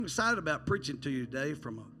I'm excited about preaching to you today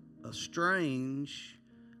from a strange,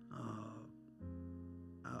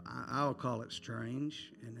 I'll call it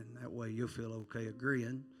strange, and in that way you'll feel okay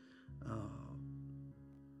agreeing,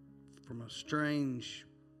 from a strange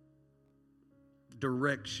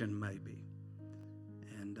direction maybe.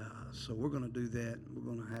 And so we're going to do that.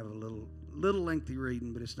 We're going to have a little lengthy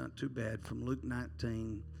reading, but it's not too bad, from Luke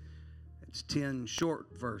 19. It's 10 short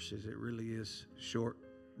verses. It really is short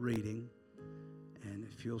reading. And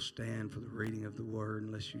if you'll stand for the reading of the word,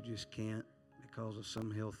 unless you just can't because of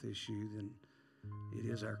some health issue, then it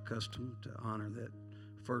is our custom to honor that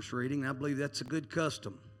first reading. I believe that's a good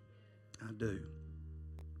custom. I do.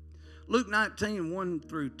 Luke 19, 1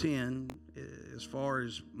 through 10, as far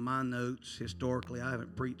as my notes, historically, I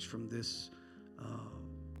haven't preached from this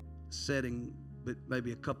setting, but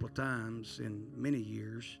maybe a couple of times in many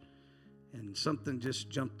years. And something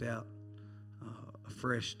just jumped out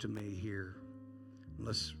afresh to me here.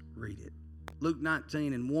 Let's read it. Luke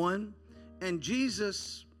 19 and 1. And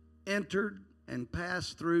Jesus entered and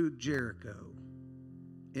passed through Jericho.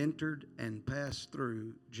 Entered and passed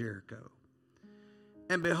through Jericho.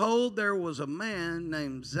 And behold, there was a man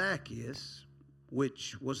named Zacchaeus,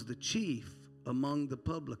 which was the chief among the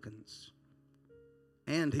publicans.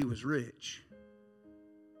 And he was rich.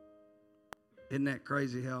 Isn't that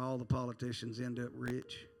crazy how all the politicians end up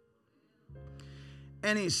rich?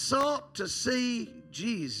 And he sought to see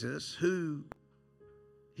Jesus, who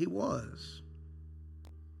he was,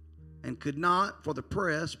 and could not for the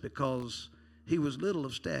press, because he was little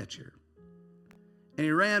of stature. And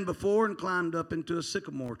he ran before and climbed up into a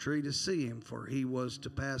sycamore tree to see him, for he was to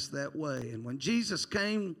pass that way. And when Jesus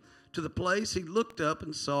came to the place, he looked up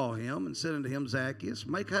and saw him, and said unto him, Zacchaeus,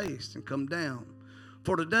 make haste and come down,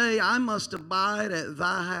 for today I must abide at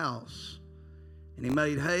thy house. And he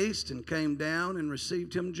made haste and came down and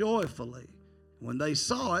received him joyfully. When they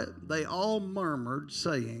saw it, they all murmured,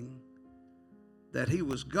 saying that he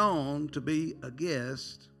was gone to be a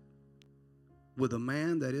guest with a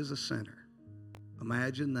man that is a sinner.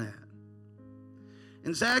 Imagine that.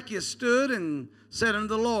 And Zacchaeus stood and said unto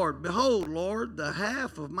the Lord, Behold, Lord, the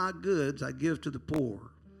half of my goods I give to the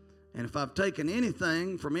poor. And if I've taken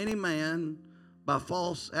anything from any man by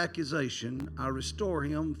false accusation, I restore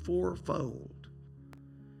him fourfold.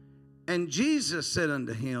 And Jesus said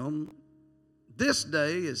unto him, This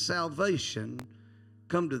day is salvation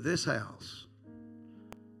come to this house,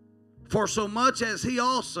 for so much as he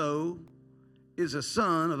also is a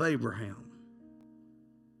son of Abraham.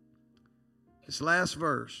 This last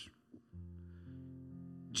verse,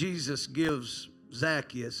 Jesus gives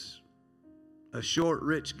Zacchaeus, a short,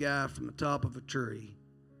 rich guy from the top of a tree,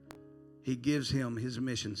 he gives him his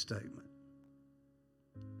mission statement.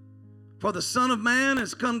 For the Son of Man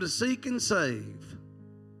has come to seek and save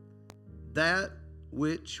that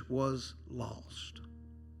which was lost.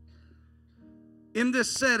 In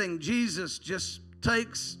this setting, Jesus just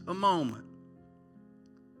takes a moment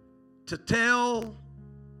to tell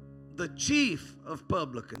the chief of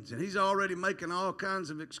publicans, and he's already making all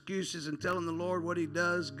kinds of excuses and telling the Lord what he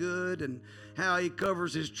does good and how he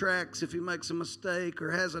covers his tracks if he makes a mistake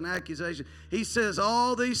or has an accusation. He says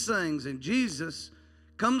all these things, and Jesus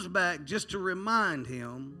comes back just to remind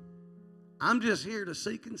him, I'm just here to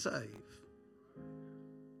seek and save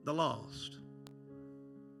the lost.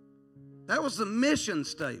 That was the mission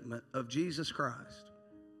statement of Jesus Christ.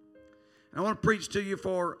 And I want to preach to you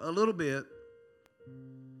for a little bit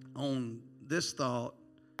on this thought,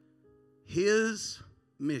 his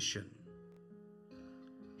mission.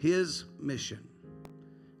 His mission.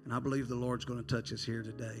 And I believe the Lord's going to touch us here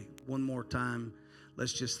today. One more time,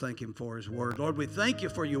 let's just thank him for his word. Lord, we thank you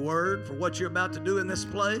for your word, for what you're about to do in this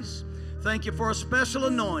place. Thank you for a special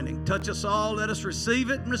anointing. Touch us all. Let us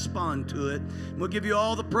receive it and respond to it. We'll give you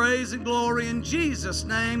all the praise and glory. In Jesus'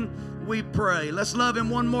 name we pray. Let's love him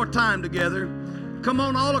one more time together. Come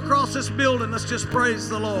on, all across this building, let's just praise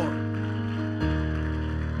the Lord.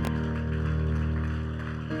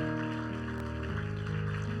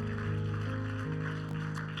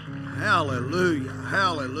 Hallelujah,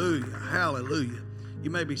 hallelujah, hallelujah.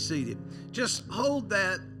 You may be seated. Just hold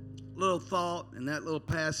that little thought and that little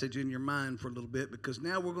passage in your mind for a little bit, because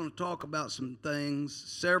now we're going to talk about some things,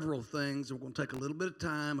 several things. We're going to take a little bit of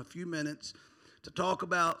time, a few minutes, to talk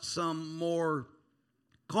about some more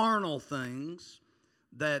carnal things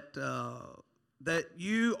that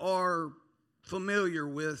you are familiar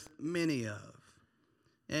with many of.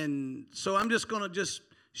 And so I'm just going to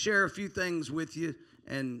share a few things with you,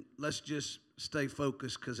 and let's just stay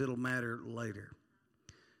focused because it'll matter later.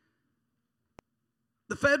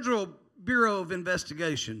 The Federal Bureau of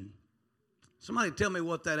Investigation, somebody tell me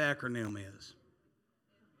what that acronym is.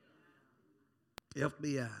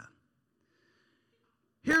 FBI.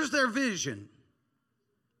 Here's their vision: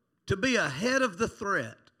 to be ahead of the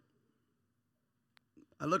threat.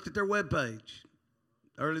 I looked at their webpage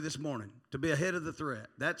early this morning. To be ahead of the threat.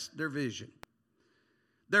 That's their vision.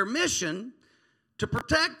 Their mission: to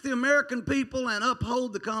protect the American people and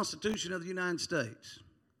uphold the Constitution of the United States.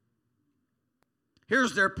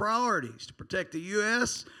 Here's their priorities: to protect the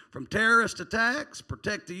U.S. from terrorist attacks,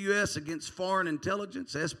 protect the U.S. against foreign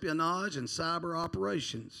intelligence, espionage, and cyber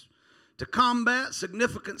operations, to combat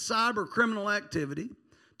significant cyber criminal activity,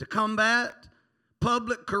 to combat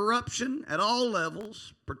public corruption at all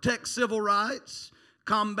levels, protect civil rights,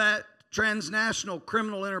 combat transnational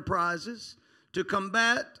criminal enterprises, to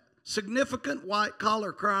combat significant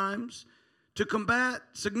white-collar crimes, to combat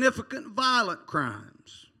significant violent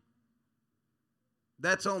crimes.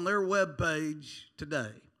 That's on their webpage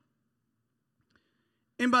today.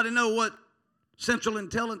 Anybody know what Central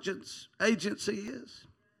Intelligence Agency is?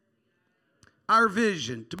 Our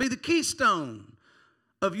vision: to be the keystone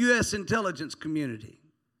of U.S. intelligence community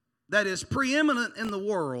that is preeminent in the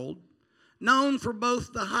world, known for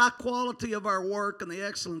both the high quality of our work and the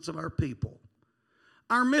excellence of our people.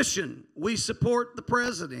 Our mission: we support the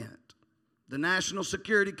President, the National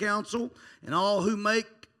Security Council, and all who make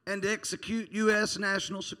and execute U.S.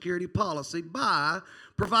 national security policy by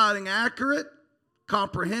providing accurate,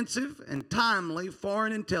 comprehensive, and timely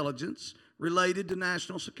foreign intelligence related to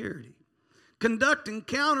national security, conducting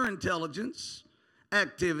counterintelligence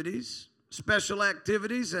activities, special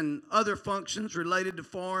activities, and other functions related to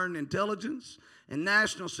foreign intelligence and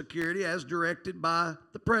national security as directed by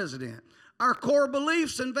the President. Our core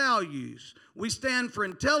beliefs and values: we stand for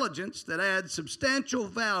intelligence that adds substantial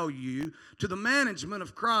value to the management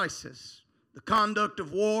of crisis, the conduct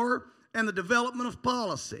of war, and the development of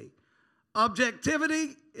policy.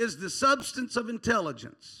 Objectivity is the substance of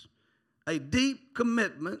intelligence, a deep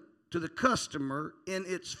commitment to the customer in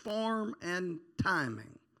its form and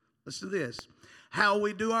timing. Listen to this: how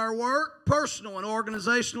we do our work, personal and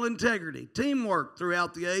organizational integrity, teamwork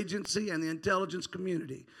throughout the agency and the intelligence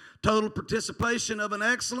community, total participation of an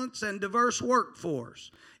excellence and diverse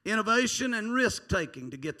workforce, innovation and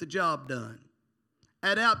risk-taking to get the job done,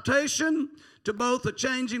 adaptation to both a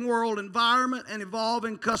changing world environment and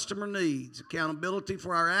evolving customer needs, accountability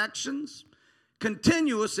for our actions,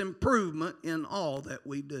 continuous improvement in all that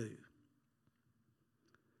we do.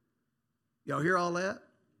 Y'all hear all that?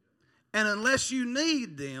 And unless you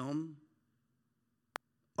need them,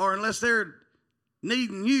 or unless they're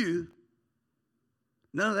needing you,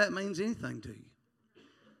 none of that means anything to you.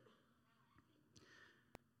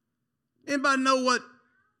 Anybody know what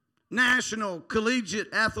National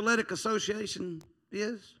Collegiate Athletic Association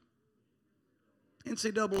is?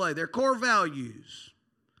 NCAA. Their core values: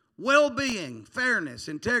 well-being, fairness,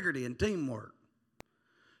 integrity, and teamwork.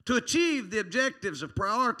 To achieve the objectives of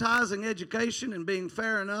prioritizing education and being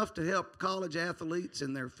fair enough to help college athletes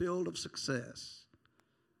in their field of success.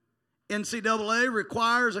 NCAA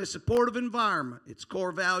requires a supportive environment. Its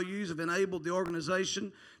core values have enabled the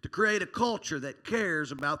organization to create a culture that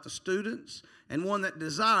cares about the students and one that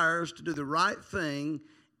desires to do the right thing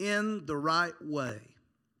in the right way.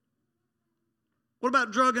 What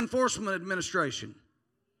about Drug Enforcement Administration?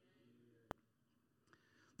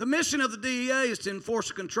 The mission of the DEA is to enforce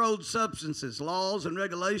the controlled substances, laws, and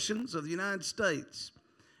regulations of the United States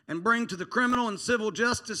and bring to the criminal and civil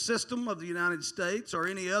justice system of the United States or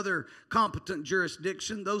any other competent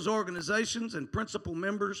jurisdiction those organizations and principal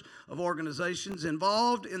members of organizations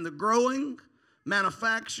involved in the growing,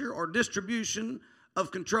 manufacture, or distribution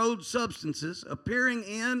of controlled substances appearing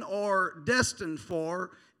in or destined for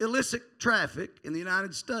illicit traffic in the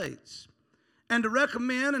United States, and to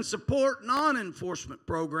recommend and support non-enforcement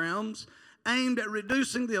programs aimed at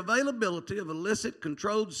reducing the availability of illicit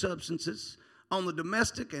controlled substances on the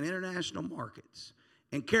domestic and international markets.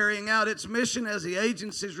 In carrying out its mission as the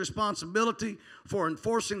agency's responsibility for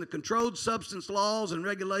enforcing the controlled substance laws and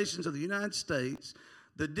regulations of the United States,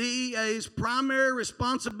 the DEA's primary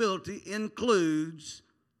responsibility includes,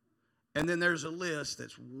 and then there's a list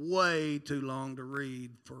that's way too long to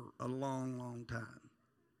read for a long, long time.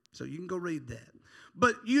 So you can go read that.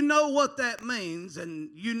 But you know what that means, and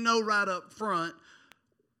you know right up front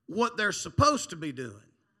what they're supposed to be doing.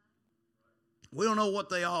 We don't know what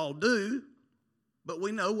they all do, but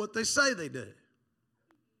we know what they say they do.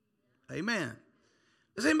 Amen.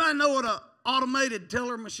 Does anybody know what an automated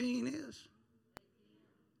teller machine is?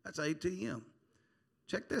 That's ATM.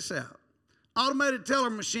 Check this out. Automated teller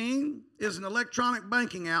machine is an electronic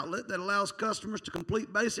banking outlet that allows customers to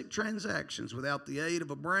complete basic transactions without the aid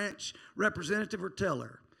of a branch representative or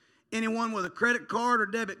teller. Anyone with a credit card or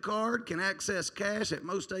debit card can access cash at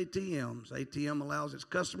most ATMs. ATM allows its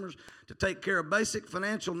customers to take care of basic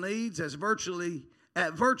financial needs at virtually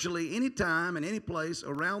any time and any place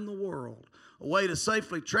around the world. A way to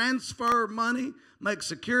safely transfer money, make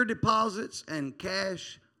secure deposits, and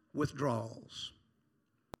cash withdrawals.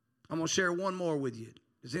 I'm going to share one more with you.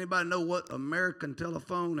 Does anybody know what American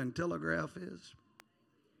Telephone and Telegraph is?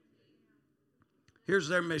 Here's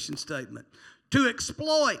their mission statement. To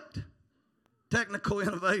exploit technical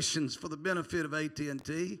innovations for the benefit of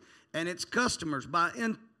AT&T and its customers by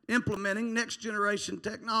implementing next-generation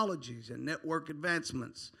technologies and network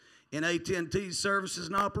advancements in AT&T's services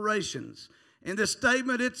and operations. In this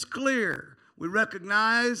statement, it's clear we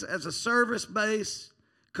recognize as a service-based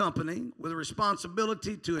company with a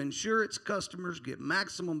responsibility to ensure its customers get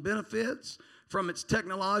maximum benefits from its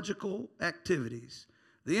technological activities.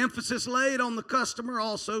 The emphasis laid on the customer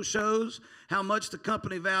also shows how much the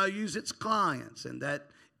company values its clients, and that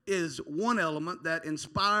is one element that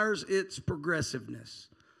inspires its progressiveness.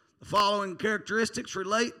 The following characteristics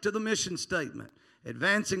relate to the mission statement.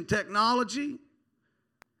 Advancing technology.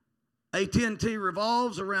 AT&T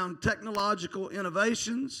revolves around technological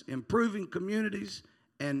innovations, improving communities,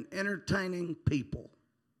 and entertaining people.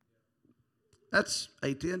 That's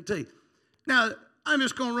AT&T. Now, I'm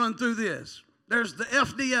just going to run through this. There's the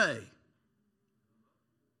FDA.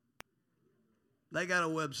 They got a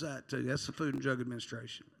website too. That's the Food and Drug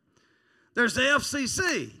Administration. There's the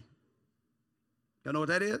FCC. Y'all know what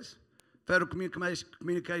that is? Federal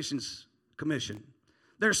Communications Commission.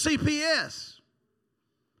 There's CPS,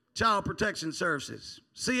 Child Protection Services.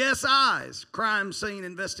 CSIs, Crime Scene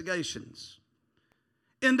Investigations.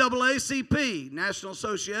 NAACP, National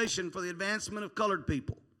Association for the Advancement of Colored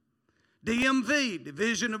People. DMV,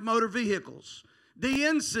 Division of Motor Vehicles.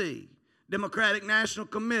 DNC, Democratic National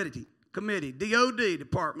Committee. DOD,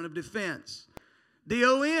 Department of Defense.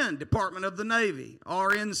 DON, Department of the Navy.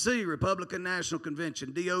 RNC, Republican National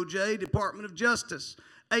Convention. DOJ, Department of Justice.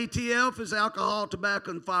 ATF is Alcohol,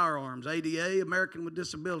 Tobacco, and Firearms. ADA, American with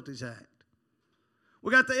Disabilities Act.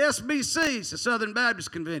 We got the SBC, it's the Southern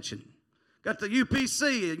Baptist Convention. Got the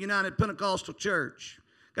UPC, United Pentecostal Church.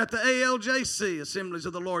 Got the ALJC, Assemblies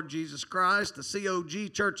of the Lord Jesus Christ. The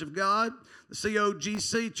COG, Church of God. The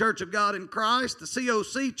COGC, Church of God in Christ. The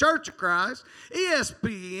COC, Church of Christ.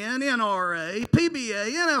 ESPN, NRA,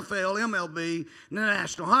 PBA, NFL, MLB, and the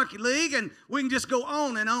National Hockey League. And we can just go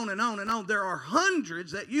on and on and on and on. There are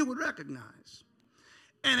hundreds that you would recognize.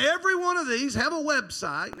 And every one of these have a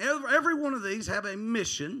website. Every one of these have a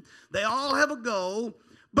mission. They all have a goal.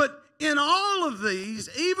 But in all of these,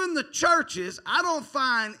 even the churches, I don't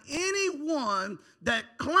find anyone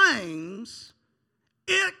that claims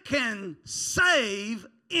it can save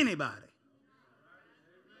anybody.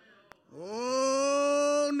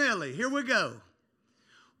 Oh, Nelly, here we go.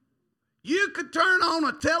 You could turn on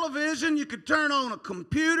a television, you could turn on a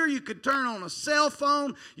computer, you could turn on a cell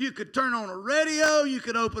phone, you could turn on a radio, you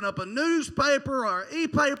could open up a newspaper or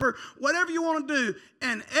e-paper, whatever you want to do,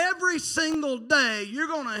 and every single day you're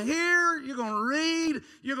going to hear, you're going to read,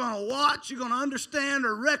 you're going to watch, you're going to understand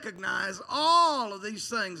or recognize all of these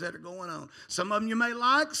things that are going on. Some of them you may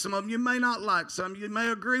like, some of them you may not like, some you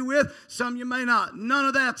may agree with, some you may not. None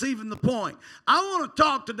of that's even the point. I want to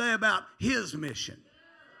talk today about his mission.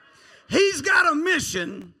 He's got a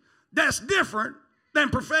mission that's different than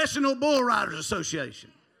Professional Bull Riders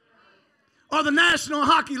Association or the National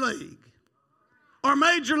Hockey League or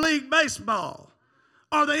Major League Baseball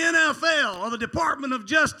or the NFL or the Department of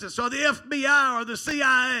Justice or the FBI or the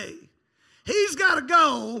CIA. He's got a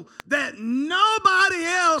goal that nobody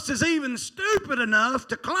else is even stupid enough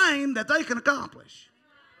to claim that they can accomplish.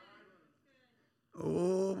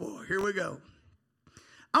 Oh boy, here we go.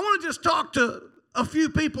 I want to just talk to a few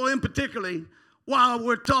people in particular while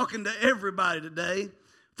we're talking to everybody today.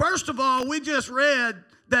 First of all, we just read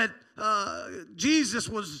that Jesus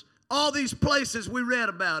was all these places we read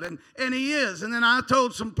about, and he is. And then I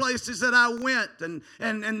told some places that I went,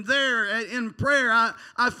 and there in prayer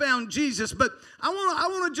I found Jesus. But I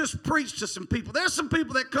want to just preach to some people. There's some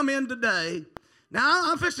people that come in today.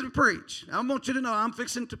 Now I'm fixing to preach. I want you to know I'm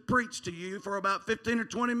fixing to preach to you for about 15 or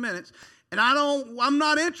 20 minutes. And I'm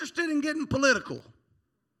not interested in getting political.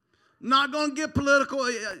 I'm not going to get political.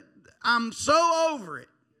 I'm so over it.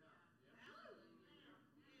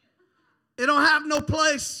 It don't have no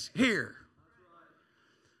place here.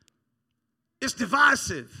 It's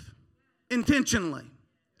divisive, intentionally.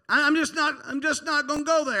 I'm just not going to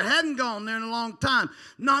go there. Hadn't gone there in a long time.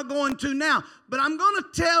 Not going to now. But I'm going to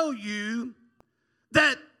tell you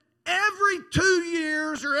that every 2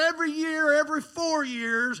 years or every year, every 4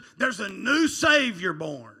 years, there's a new Savior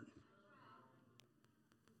born.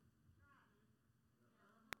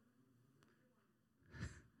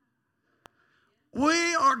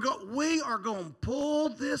 We are going to pull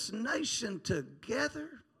this nation together.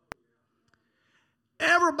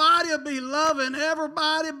 Everybody will be loving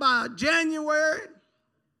everybody by January.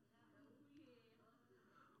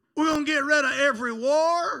 We're going to get rid of every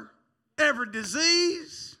war, every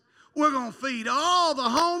disease. We're going to feed all the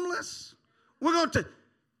homeless. We're going to.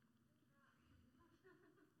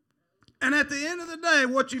 And at the end of the day,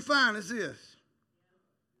 what you find is this.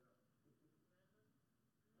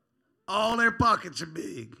 All their pockets are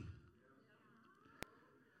big.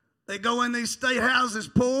 They go in these state houses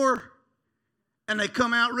poor, and they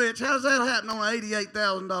come out rich. How does that happen on an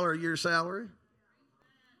 $88,000 a year salary?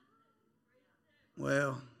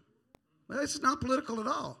 Well, it's not political at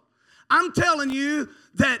all. I'm telling you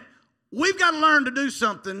that we've got to learn to do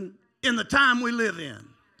something in the time we live in.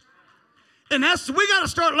 And we got to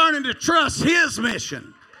start learning to trust His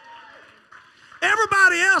mission.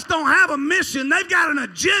 Everybody else don't have a mission. They've got an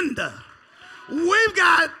agenda. We've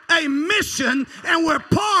got a mission, and we're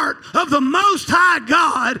part of the Most High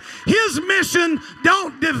God. His mission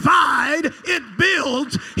don't divide, it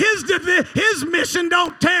builds. His mission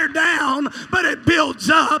don't tear down, but it builds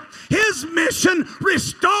up. His mission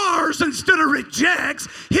restores instead of rejects.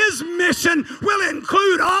 His mission will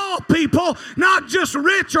include all people, not just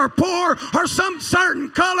rich or poor or some certain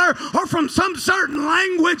color or from some certain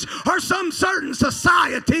language or some certain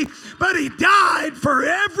society, but He died for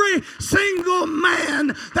every single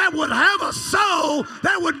man that would have a soul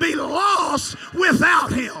that would be lost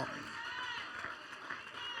without Him.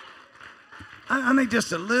 I need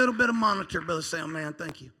just a little bit of monitor, Brother Sam, man.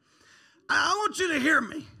 Thank you. I want you to hear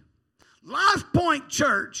me. Life Point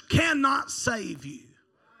Church cannot save you.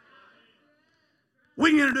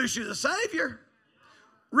 We can introduce you to the Savior.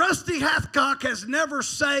 Rusty Hathcock has never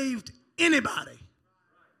saved anybody.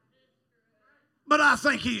 But I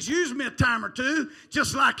think He's used me a time or two,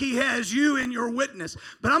 just like He has you in your witness.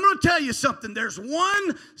 But I'm going to tell you something. There's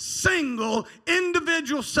one single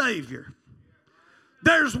individual Savior.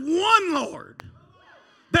 There's one Lord.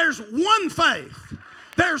 There's one faith.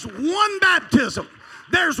 There's one baptism.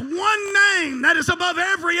 There's one name that is above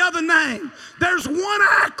every other name. There's one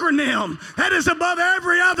acronym that is above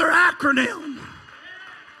every other acronym.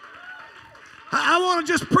 I want to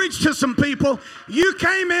just preach to some people. You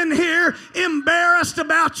came in here embarrassed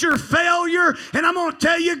about your failure, and I'm going to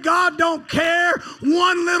tell you, God don't care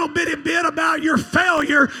one little bitty bit about your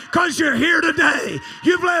failure because you're here today.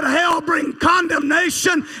 You've let hell bring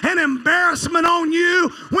condemnation and embarrassment on you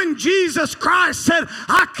when Jesus Christ said,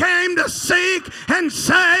 I came to seek and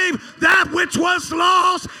save that which was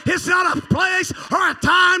lost. It's not a place or a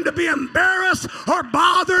time to be embarrassed or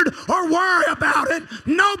bothered or worry about it.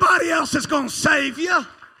 Nobody else is going to save you.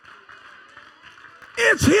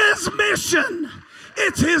 It's His mission.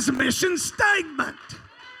 It's His mission statement.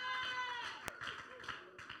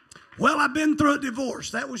 Well, I've been through a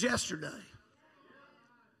divorce. That was yesterday.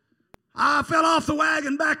 I fell off the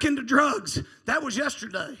wagon back into drugs. That was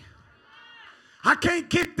yesterday. I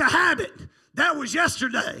can't kick the habit. That was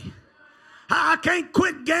yesterday. I can't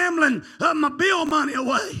quit gambling my bill money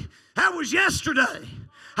away. That was yesterday.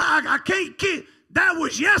 I can't keep. That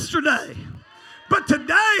was yesterday. But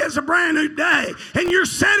today is a brand new day, and you're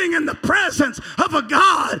sitting in the presence of a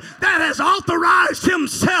God that has authorized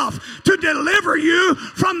Himself to deliver you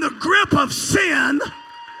from the grip of sin.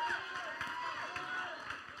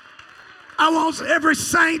 I want every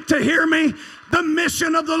saint to hear me. The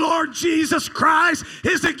mission of the Lord Jesus Christ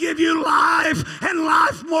is to give you life and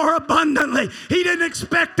life more abundantly. He didn't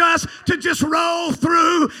expect us to just roll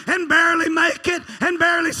through and barely make it and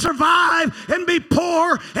barely survive and be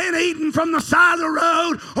poor and eating from the side of the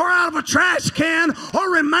road or out of a trash can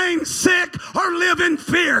or remain sick or live in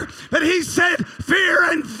fear. But He said fear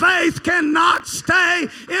and faith cannot stay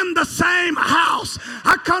in the same house.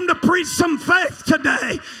 I come to preach some faith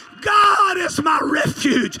today. God is my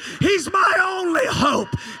refuge. He's my only hope.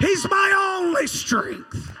 He's my only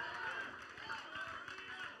strength.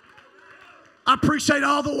 I appreciate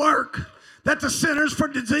all the work that the Centers for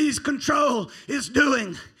Disease Control is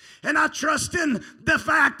doing. And I trust in the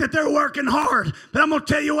fact that they're working hard. But I'm going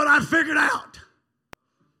to tell you what I figured out.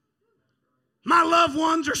 My loved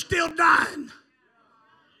ones are still dying.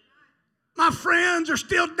 My friends are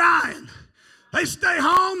still dying. They stay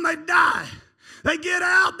home, they die. They get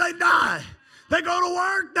out, they die. They go to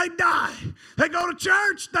work, they die. They go to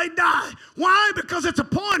church, they die. Why? Because it's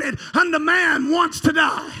appointed unto man once to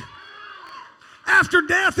die. After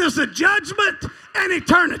death is the judgment and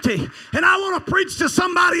eternity. And I want to preach to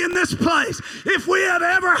somebody in this place. If we have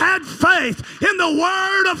ever had faith in the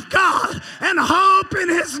Word of God and hope in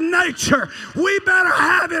His nature, we better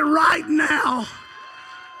have it right now.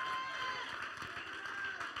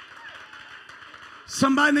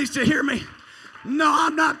 Somebody needs to hear me. No,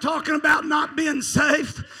 I'm not talking about not being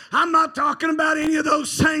saved. I'm not talking about any of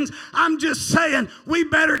those things. I'm just saying we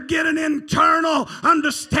better get an internal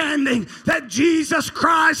understanding that Jesus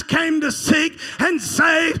Christ came to seek and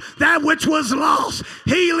save that which was lost.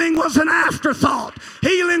 Healing was an afterthought.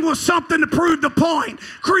 Healing was something to prove the point.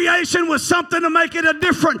 Creation was something to make it a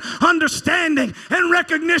different understanding and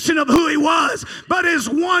recognition of who he was. But his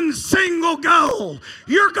one single goal,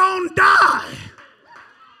 you're going to die.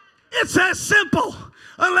 It's that simple.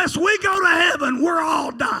 Unless we go to heaven, we're all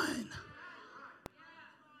dying.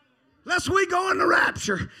 Unless we go in the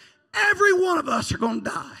rapture, every one of us are going to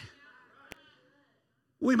die.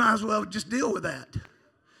 We might as well just deal with that.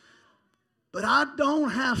 But I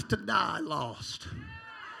don't have to die lost.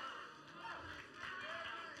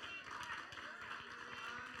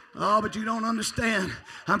 Oh, but you don't understand.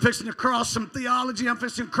 I'm fixing to cross some theology. I'm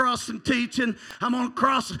fixing to cross some teaching. I'm going to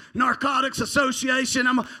cross Narcotics Association.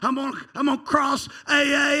 I'm going to cross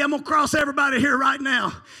AA. I'm going to cross everybody here right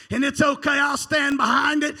now. And it's okay. I'll stand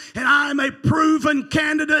behind it. And I am a proven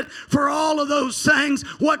candidate for all of those things.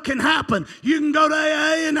 What can happen? You can go to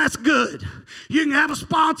AA and that's good. You can have a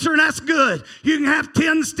sponsor and that's good. You can have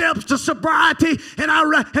 10 steps to sobriety and I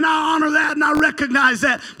honor that and I recognize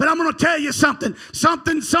that. But I'm going to tell you something. Some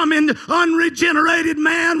unregenerated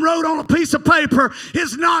man wrote on a piece of paper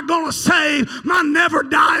is not going to save my never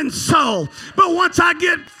dying soul. But once I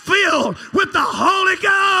get filled with the Holy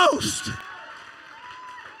Ghost,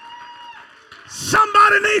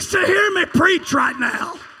 somebody needs to hear me preach right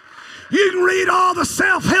now. You can read all the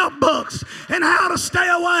self-help books and how to stay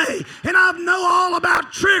away. And I know all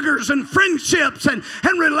about triggers and friendships and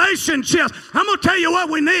relationships. I'm going to tell you what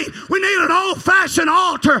we need. We need an old-fashioned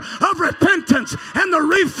altar of repentance and the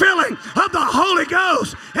refilling of the Holy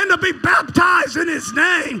Ghost and to be baptized in his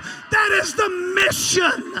name. That is the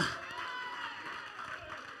mission.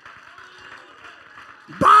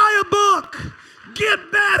 Buy a book.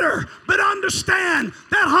 Get better. But understand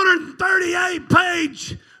that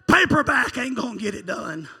 138-page paperback ain't going to get it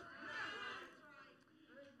done.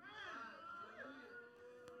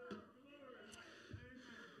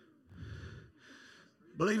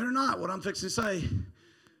 Believe it or not, what I'm fixing to say,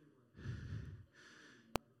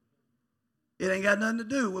 it ain't got nothing to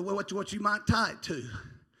do with what you might tie it to.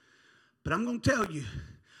 But I'm going to tell you,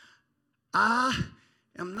 I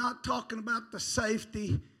am not talking about the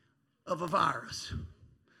safety of a virus.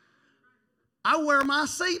 I wear my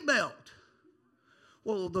seatbelt.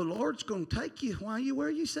 Well, the Lord's going to take you while you wear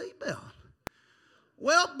your seatbelt.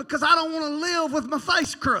 Well, because I don't want to live with my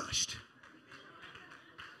face crushed.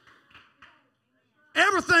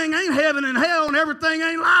 Everything ain't heaven and hell, and everything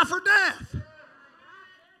ain't life or death.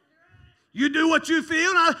 You do what you feel.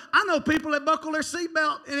 And I know people that buckle their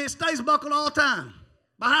seatbelt, and it stays buckled all the time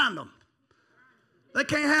behind them. They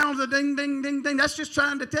can't handle the ding, ding, ding, ding. That's just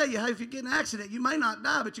trying to tell you, hey, if you get in an accident, you may not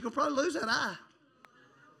die, but you can probably lose that eye.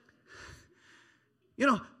 You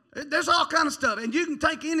know, there's all kind of stuff. And you can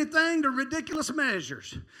take anything to ridiculous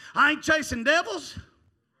measures. I ain't chasing devils.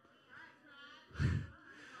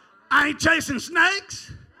 I ain't chasing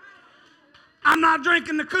snakes. I'm not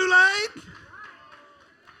drinking the Kool-Aid.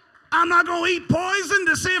 I'm not going to eat poison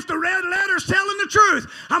to see if the red letter's telling the truth.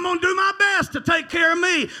 I'm going to do my best to take care of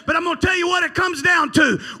me. But I'm going to tell you what it comes down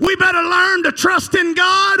to. We better learn to trust in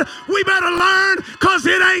God. We better learn because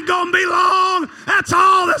it ain't going to be long. That's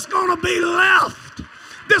all that's going to be left.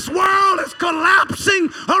 This world is collapsing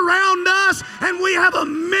around us, and we have a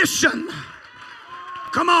mission.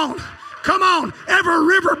 Come on. Come on. Every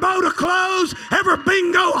riverboat will close. Every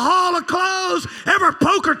bingo hall will close. Every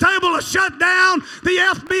poker table will shut down. The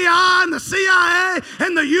FBI and the CIA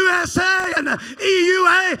and the USA and the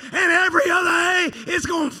EUA and every other A is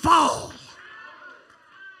going to fall.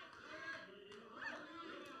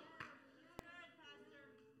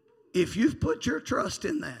 If you've put your trust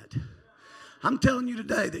in that, I'm telling you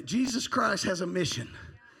today that Jesus Christ has a mission.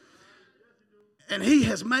 And he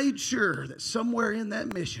has made sure that somewhere in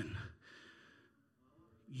that mission,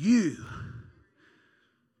 you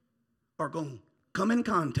are going to come in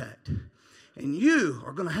contact. And you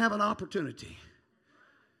are going to have an opportunity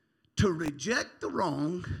to reject the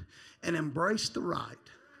wrong and embrace the right.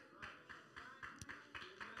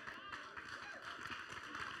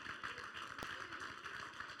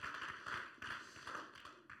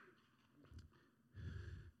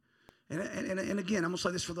 And again, I'm going to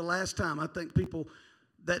say this for the last time. I think people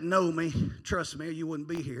that know me, trust me, or you wouldn't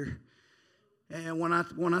be here. And when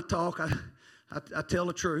I talk, I tell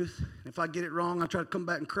the truth. If I get it wrong, I try to come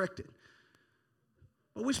back and correct it.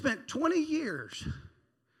 But we spent 20 years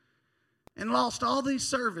and lost all these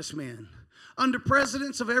servicemen under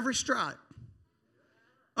presidents of every stripe.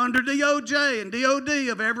 under DOJ and DOD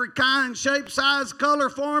of every kind, shape, size, color,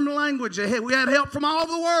 form, and language. We had help from all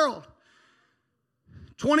over the world.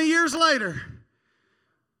 20 years later,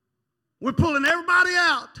 we're pulling everybody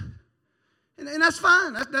out. And that's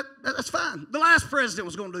fine. That's fine. The last president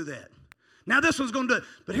was going to do that. Now this one's going to do it.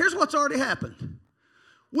 But here's what's already happened.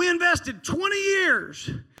 We invested 20 years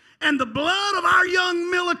and the blood of our young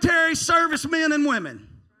military servicemen and women.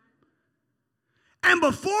 And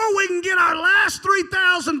before we can get our last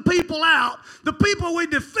 3,000 people out, the people we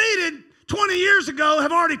defeated 20 years ago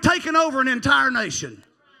have already taken over an entire nation.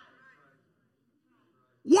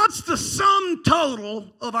 What's the sum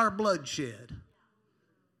total of our bloodshed?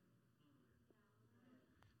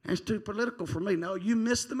 It's too political for me. No, you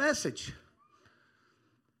missed the message.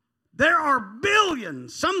 There are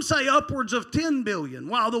billions, some say upwards of 10 billion,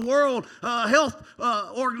 while the World Health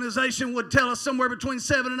Organization would tell us somewhere between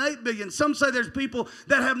 7 and 8 billion. Some say there's people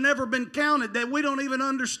that have never been counted, that we don't even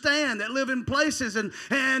understand, that live in places and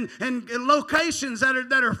locations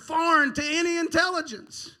that are foreign to any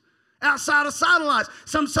intelligence outside of satellites.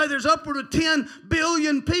 Some say there's upward of 10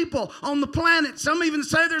 billion people on the planet. Some even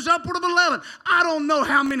say there's upward of 11. I don't know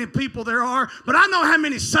how many people there are, but I know how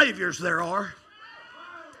many saviors there are.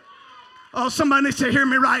 Oh, somebody needs to hear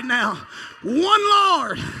me right now. One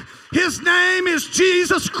Lord. His name is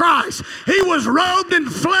Jesus Christ. He was robed in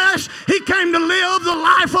flesh. He came to live the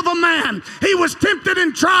life of a man. He was tempted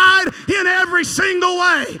and tried in every single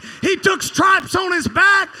way. He took stripes on his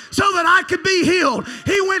back so that I could be healed.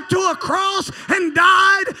 He went to a cross and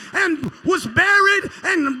died and was buried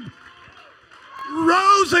and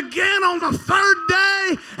rose again on the third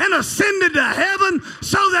day and ascended to heaven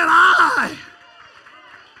so that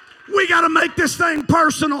we got to make this thing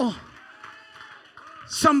personal.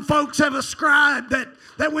 Some folks have ascribed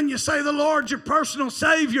that when you say the Lord's your personal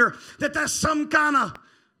Savior, that's some kind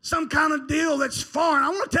of deal that's foreign. I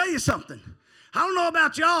want to tell you something. I don't know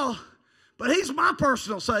about y'all, but He's my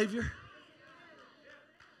personal Savior.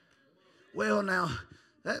 Well, now,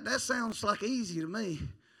 that sounds like easy to me.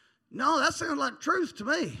 No, that sounds like truth to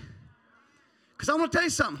me. Because I want to tell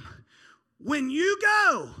you something. When you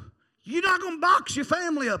go, you're not going to box your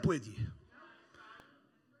family up with you.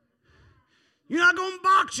 You're not going to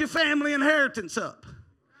box your family inheritance up.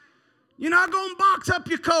 You're not going to box up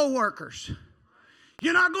your co-workers.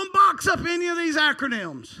 You're not going to box up any of these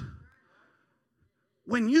acronyms.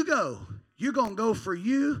 When you go, you're going to go for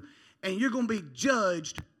you, and you're going to be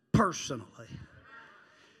judged personally.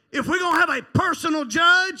 If we're going to have a personal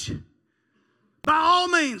judge, by all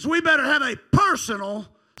means, we better have a personal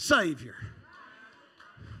Savior.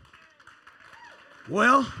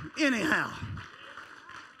 Well, anyhow,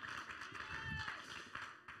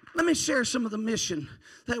 let me share some of the mission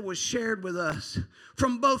that was shared with us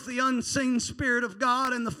from both the unseen Spirit of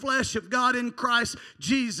God and the flesh of God in Christ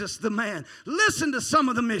Jesus the man. Listen to some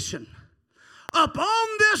of the mission. Upon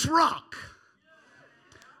this rock,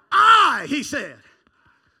 he said,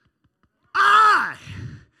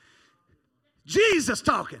 Jesus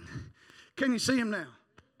talking. Can you see him now?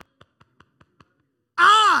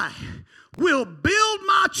 I will build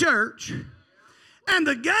my church, and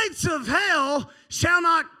the gates of hell shall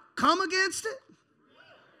not come against it.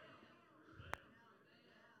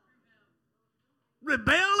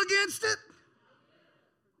 Rebel against it.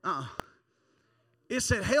 It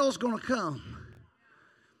said hell's going to come,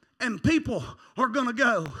 and people are going to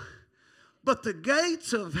go, but the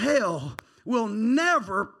gates of hell will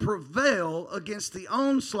never prevail against the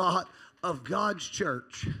onslaught of God's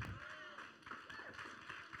church.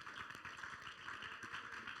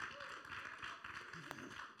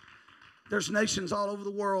 There's nations all over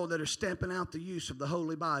the world that are stamping out the use of the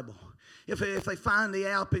Holy Bible. If they find the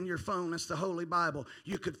app in your phone, it's the Holy Bible,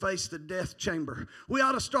 you could face the death chamber. We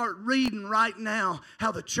ought to start reading right now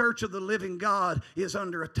how the church of the living God is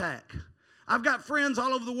under attack. I've got friends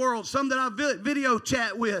all over the world, some that I video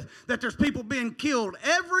chat with, that there's people being killed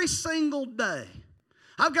every single day.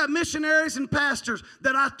 I've got missionaries and pastors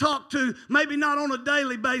that I talk to, maybe not on a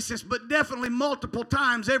daily basis, but definitely multiple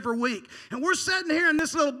times every week. And we're sitting here in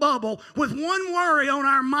this little bubble with one worry on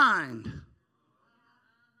our mind.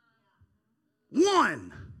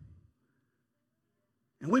 One.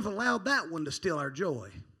 And we've allowed that one to steal our joy.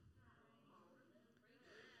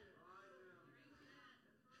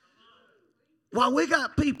 While we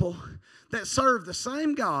got people that serve the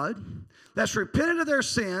same God, that's repented of their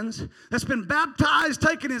sins, that's been baptized,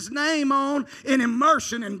 taking His name on in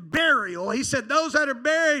immersion and burial. He said, those that are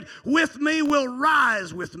buried with me will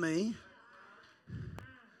rise with me.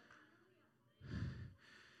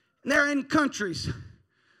 And they're in countries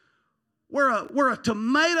where a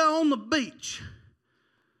tomato on the beach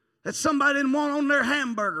that somebody didn't want on their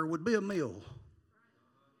hamburger would be a meal.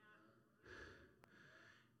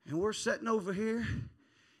 And we're sitting over here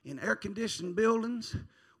in air-conditioned buildings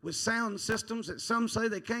with sound systems that some say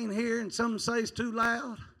they can't hear and some say it's too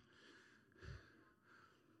loud.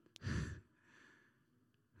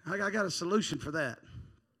 I got a solution for that.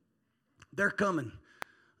 They're coming.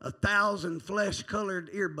 1,000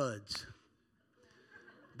 flesh-colored earbuds.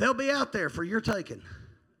 They'll be out there for your taking.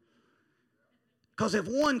 Because if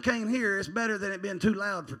one can't hear, it's better than it being too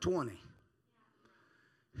loud for 20.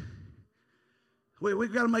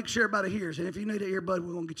 We've got to make sure everybody hears. And if you need an earbud,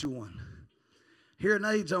 we're going to get you one. Hearing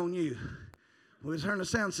aids on you. We'll turn the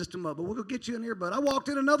sound system up, but we'll go get you an earbud. I walked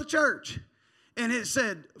in another church, and it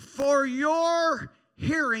said, for your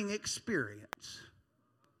hearing experience.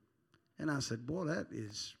 And I said, boy, that's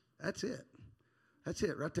it. That's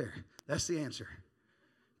it right there. That's the answer.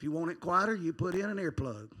 If you want it quieter, you put in an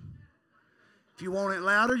earplug. If you want it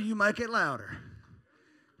louder, you make it louder.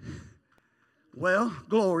 Well,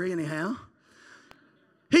 glory anyhow.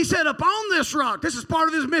 He said, upon this rock, this is part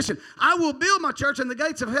of his mission, I will build my church and the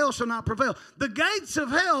gates of hell shall not prevail. The gates of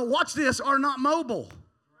hell, watch this, are not mobile.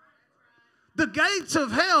 The gates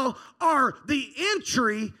of hell are the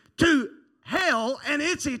entry to hell and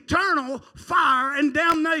its eternal fire and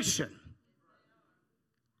damnation.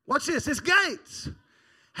 Watch this, it's gates.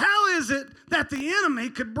 How is it that the enemy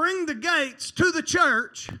could bring the gates to the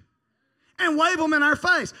church and wave them in our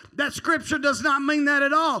face? That scripture does not mean that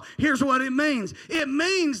at all. Here's what it means. It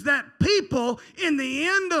means that people in the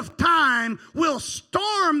end of time will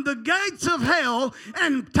storm the gates of hell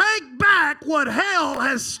and take back what hell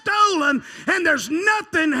has stolen, and there's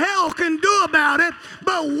nothing hell can do about it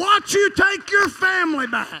but watch you take your family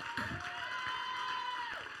back.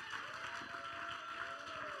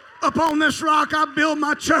 Upon this rock I build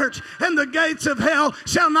my church, and the gates of hell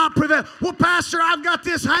shall not prevail. Well, Pastor, I've got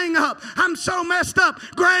this hang up. I'm so messed up.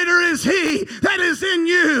 Greater is he that is in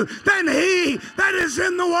you than he that is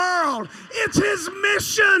in the world. It's his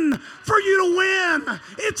mission for you to win.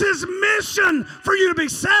 It's his mission for you to be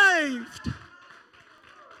saved.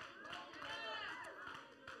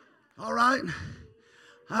 All right.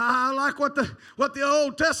 I like what the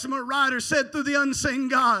Old Testament writer said through the unseen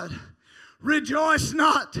God. Rejoice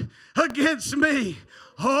not against me,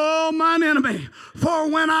 O mine enemy, for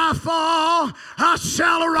when I fall, I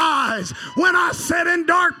shall arise. When I sit in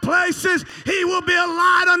dark places, he will be a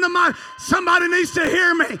light unto my... Somebody needs to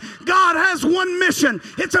hear me. God has one mission.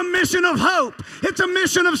 It's a mission of hope. It's a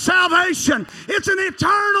mission of salvation. It's an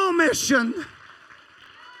eternal mission.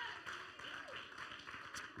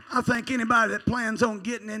 I think anybody that plans on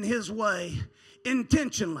getting in his way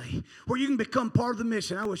intentionally, where you can become part of the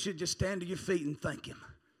mission, I wish you'd just stand to your feet and thank him.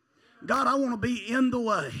 God, I want to be in the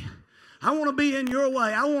way. I want to be in your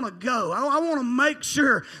way. I want to go. I want to make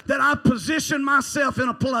sure that I position myself in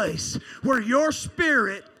a place where your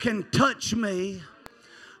spirit can touch me.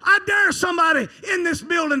 I dare somebody in this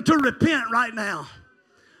building to repent right now.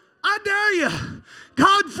 I dare you.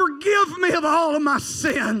 God, forgive me of all of my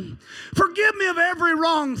sin. Forgive me of every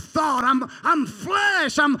wrong thought. I'm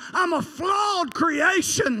flesh. I'm a flawed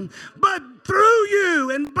creation. But through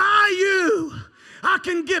you and by you, I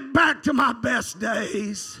can get back to my best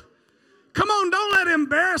days. Come on, don't let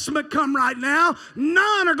embarrassment come right now.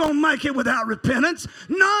 None are going to make it without repentance.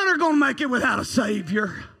 None are going to make it without a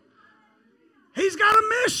Savior. He's got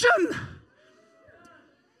a mission.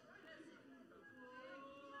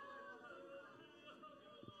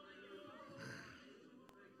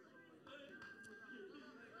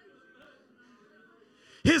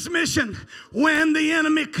 His mission, when the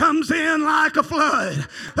enemy comes in like a flood,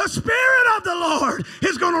 the Spirit of the Lord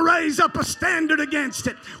is going to raise up a standard against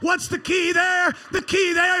it. What's the key there? The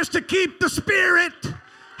key there is to keep the Spirit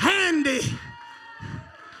handy.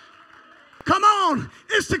 Come on,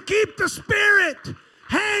 it's to keep the Spirit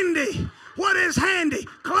handy. What is handy?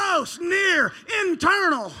 Close, near,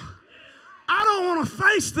 internal. I don't want to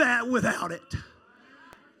face that without it.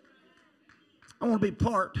 I want to be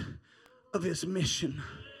part of his mission.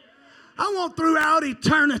 I want throughout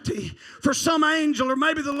eternity for some angel or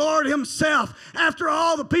maybe the Lord himself, after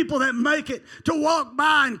all the people that make it, to walk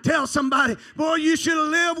by and tell somebody, boy, you should have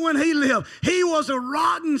lived when he lived. He was a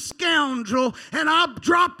rotten scoundrel, and I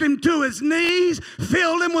dropped him to his knees,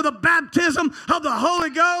 filled him with a baptism of the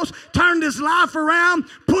Holy Ghost, turned his life around,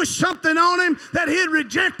 pushed something on him that he had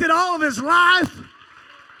rejected all of his life,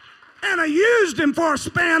 and I used him for a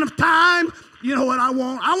span of time. You know what I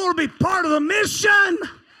want? I want to be part of the mission.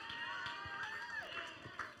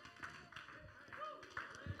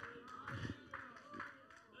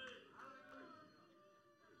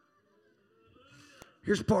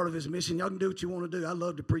 Here's part of his mission. Y'all can do what you want to do. I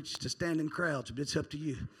love to preach to standing crowds, but it's up to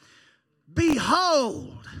you.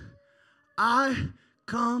 Behold, I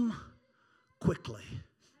come quickly.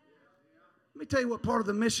 Let me tell you what part of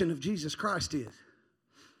the mission of Jesus Christ is.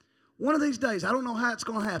 One of these days, I don't know how it's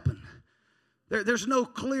going to happen. There's no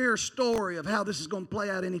clear story of how this is going to play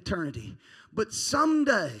out in eternity. But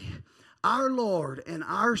someday, our Lord and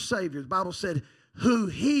our Savior, the Bible said, who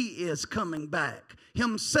He is coming back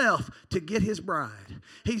Himself to get His bride.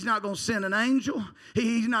 He's not going to send an angel.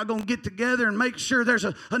 He's not going to get together and make sure there's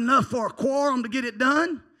enough for a quorum to get it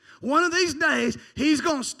done. One of these days, He's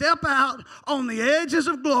going to step out on the edges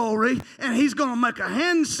of glory, and He's going to make a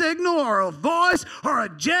hand signal or a voice or a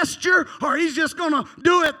gesture, or He's just going to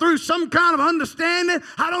do it through some kind of understanding.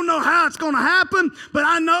 I don't know how it's going to happen, but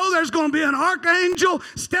I know there's going to be an archangel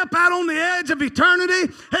step out on the edge of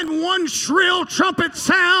eternity, and one shrill trumpet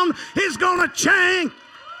sound is going to change.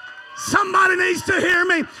 Somebody needs to hear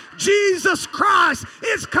me. Jesus Christ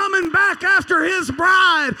is coming back after His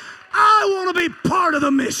bride. I want to be part of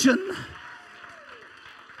the mission.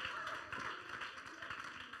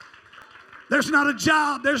 There's not a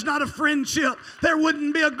job. There's not a friendship. There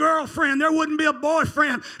wouldn't be a girlfriend. There wouldn't be a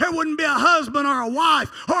boyfriend. There wouldn't be a husband or a wife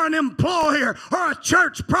or an employer or a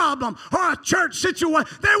church problem or a church situation.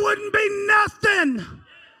 There wouldn't be nothing.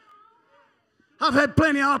 I've had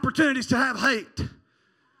plenty of opportunities to have hate.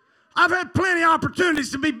 I've had plenty of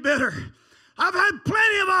opportunities to be bitter. I've had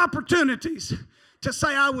plenty of opportunities to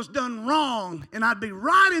say I was done wrong, and I'd be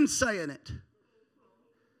right in saying it.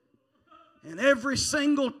 And every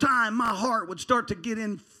single time my heart would start to get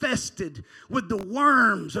infested with the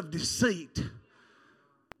worms of deceit.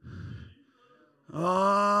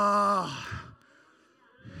 Oh.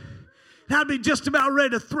 And I'd be just about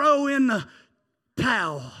ready to throw in the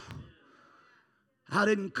towel. I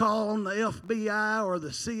didn't call on the FBI or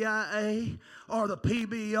the CIA or the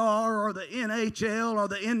PBR or the NHL or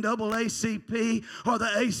the NAACP or the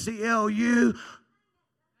ACLU.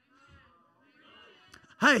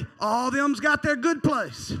 Hey, all of them's got their good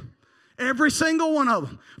place. Every single one of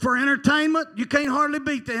them. For entertainment, you can't hardly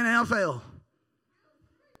beat the NFL.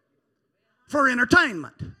 For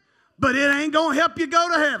entertainment. But it ain't going to help you go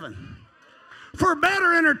to heaven. For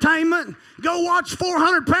better entertainment, go watch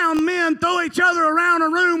 400-pound men throw each other around a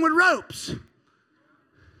room with ropes.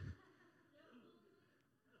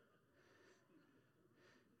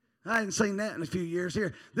 I hadn't seen that in a few years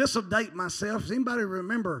here. This will date myself. Does anybody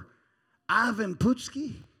remember Ivan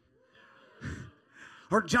Putski?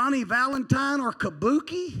 Or Johnny Valentine or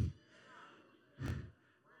Kabuki?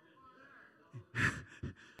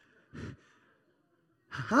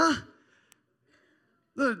 Huh?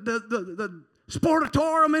 The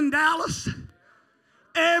Sportatorium in Dallas.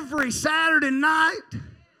 Every Saturday night.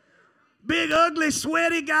 Big, ugly,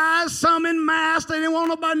 sweaty guys. Some in masks. They didn't want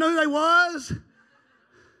nobody to know who they was.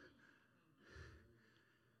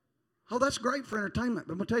 Oh, that's great for entertainment.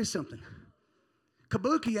 But I'm going to tell you something.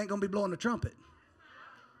 Kabuki ain't going to be blowing the trumpet.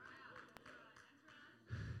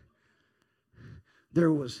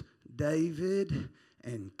 There was David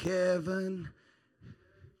and Kevin,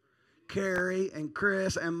 Carrie and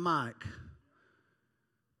Chris and Mike.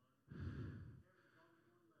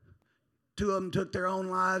 Two of them took their own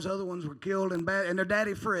lives. Other ones were killed and bad. And their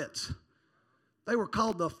daddy Fritz. They were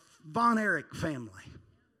called the Von Erich family.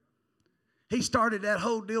 He started that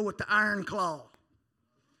whole deal with the iron claw.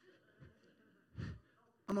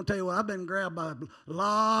 I'm going to tell you what, I've been grabbed by a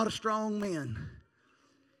lot of strong men.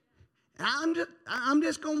 And I'm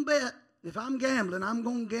just going to bet, if I'm gambling, I'm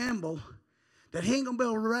going to gamble that he ain't going to be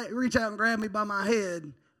able to reach out and grab me by my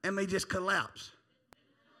head and me just collapse.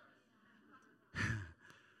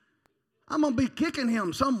 I'm going to be kicking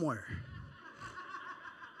him somewhere.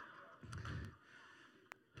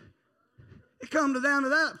 It comes down to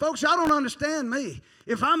that. Folks, y'all don't understand me.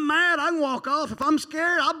 If I'm mad, I can walk off. If I'm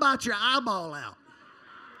scared, I'll bite your eyeball out.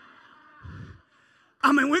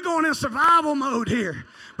 I mean, we're going in survival mode here.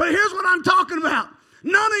 But here's what I'm talking about.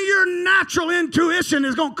 None of your natural intuition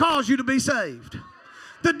is going to cause you to be saved.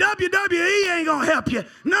 The WWE ain't going to help you.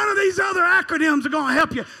 None of these other acronyms are going to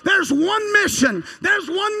help you. There's one mission. There's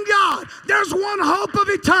one God. There's one hope of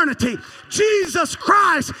eternity. Jesus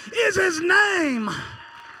Christ is His name.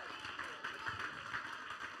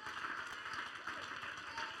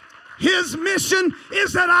 His mission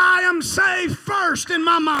is that I am saved first in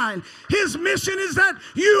my mind. His mission is that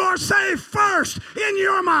you are saved first in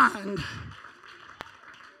your mind.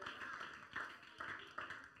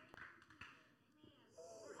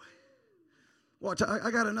 Watch, I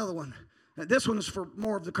got another one. This one is for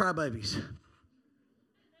more of the crybabies.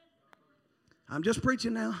 I'm just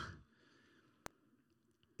preaching now.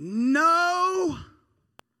 No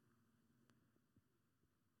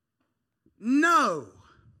No.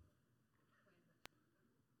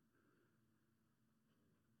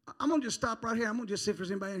 I'm going to just stop right here. I'm going to just see if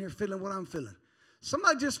there's anybody in here feeling what I'm feeling.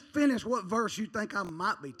 Somebody just finish what verse you think I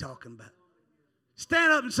might be talking about.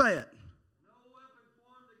 Stand up and say it.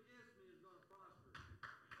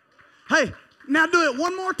 Hey, now do it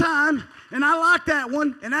one more time, and I like that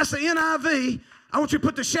one, and that's the NIV. I want you to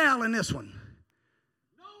put the shall in this one.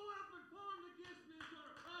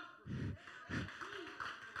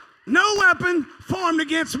 No weapon formed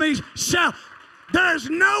against me shall. There's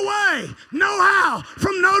no way, no how,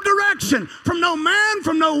 from no direction, from no man,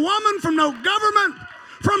 from no woman, from no government,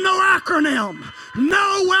 from no acronym.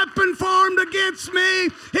 No weapon formed against me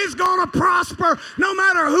is going to prosper, no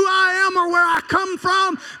matter who I am or where I come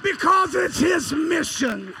from, because it's His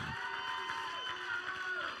mission.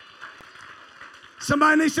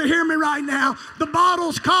 Somebody needs to hear me right now. The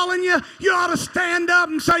bottle's calling you. You ought to stand up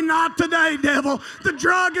and say, not today, devil. The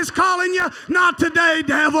drug is calling you. Not today,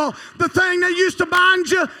 devil. The thing that used to bind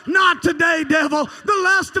you. Not today, devil. The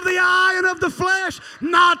lust of the eye and of the flesh.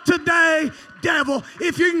 Not today, devil.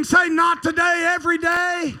 If you can say not today every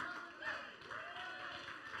day.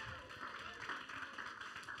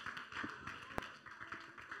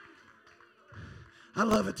 I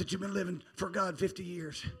love it that you've been living for God 50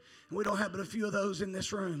 years. We don't have but a few of those in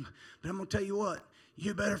this room. But I'm going to tell you what,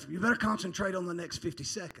 you better concentrate on the next 50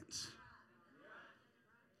 seconds.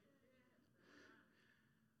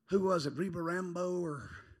 Who was it? Reba Rambo or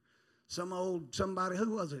somebody?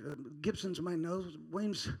 Who was it? Gibson's may know.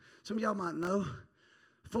 Williams, some of y'all might know.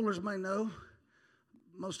 Fullers may know.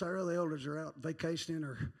 Most of our early elders are out vacationing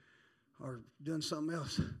or doing something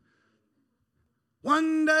else.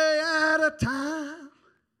 One day at a time.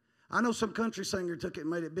 I know some country singer took it and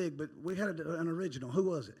made it big, but we had an original. Who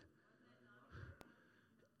was it?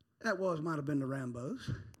 Might have been the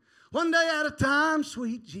Rambos. One day at a time,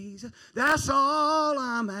 sweet Jesus, that's all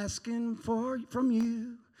I'm asking for from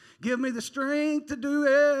you. Give me the strength to do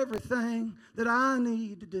everything that I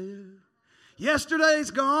need to do. Yesterday's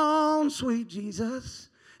gone, sweet Jesus,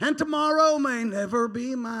 and tomorrow may never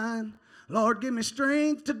be mine. Lord, give me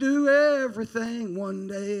strength to do everything one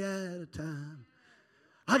day at a time.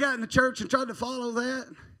 I got in the church and tried to follow that,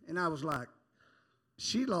 and I was like,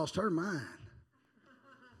 she lost her mind.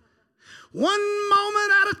 One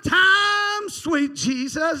moment at a time, sweet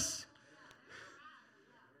Jesus.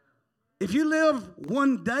 If you live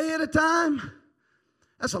one day at a time,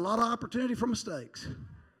 that's a lot of opportunity for mistakes.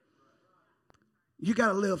 You got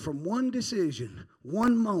to live from one decision,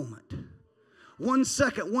 one moment. 1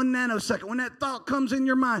 second, 1 nanosecond, when that thought comes in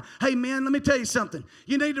your mind, hey man, let me tell you something.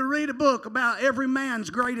 You need to read a book about every man's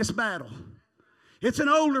greatest battle. It's an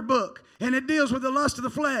older book, and it deals with the lust of the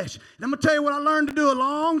flesh. And I'm going to tell you what I learned to do a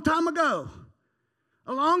long time ago.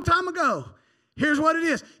 A long time ago. Here's what it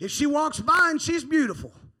is. If she walks by and she's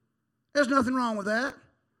beautiful, there's nothing wrong with that.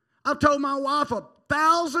 I've told my wife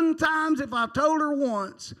 1,000 times, if I've told her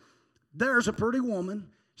once, there's a pretty woman.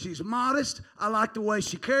 She's modest. I like the way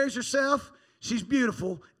she carries herself. She's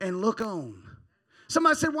beautiful, and look on.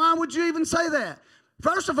 Somebody said, why would you even say that?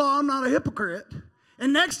 First of all, I'm not a hypocrite.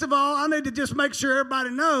 And next of all, I need to just make sure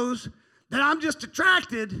everybody knows that I'm just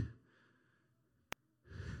attracted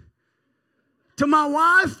to my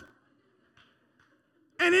wife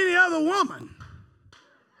and any other woman.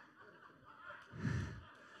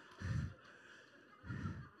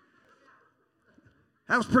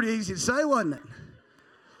 That was pretty easy to say, wasn't it?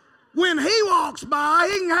 When he walks by,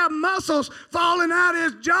 he can have muscles falling out of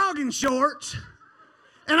his jogging shorts.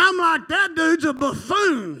 And I'm like, that dude's a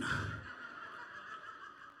buffoon.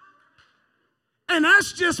 And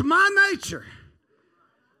that's just my nature.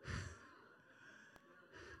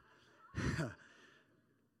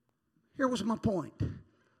 Here was my point.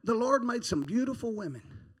 The Lord made some beautiful women.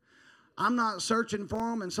 I'm not searching for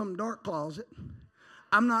them in some dark closet.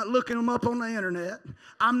 I'm not looking them up on the internet.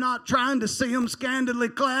 I'm not trying to see them scantily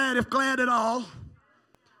clad, if clad at all.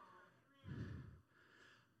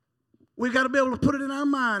 We've got to be able to put it in our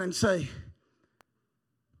mind and say,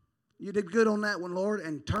 you did good on that one, Lord,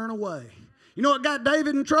 and turn away. You know what got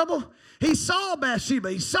David in trouble? He saw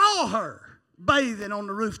Bathsheba. He saw her bathing on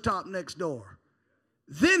the rooftop next door.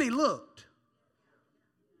 Then he looked.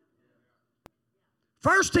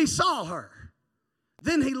 First he saw her.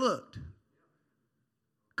 Then he looked.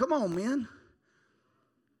 Come on, men.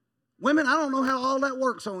 Women, I don't know how all that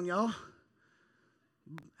works on y'all.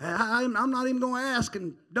 I'm not even going to ask,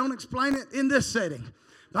 and don't explain it in this setting.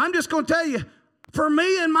 But I'm just going to tell you, for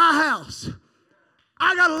me and my house,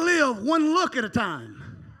 I got to live one look at a time.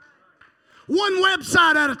 One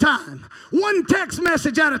website at a time. One text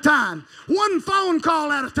message at a time. One phone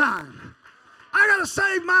call at a time. I got to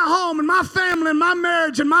save my home and my family and my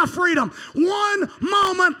marriage and my freedom one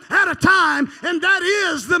moment at a time, and that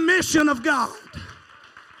is the mission of God.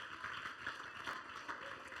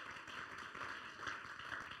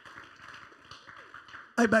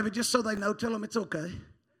 Hey, baby, just so they know, tell them it's okay.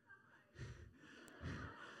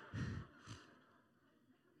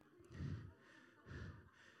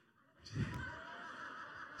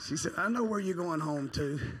 She said, I know where you're going home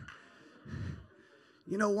to.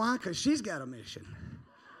 You know why? Because she's got a mission.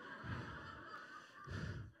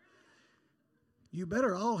 You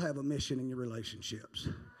better all have a mission in your relationships.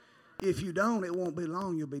 If you don't, it won't be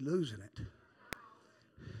long. You'll be losing it.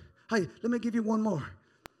 Hey, let me give you one more.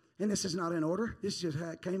 And this is not in order. This is just how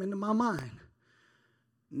it came into my mind.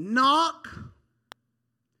 Knock,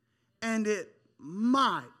 and it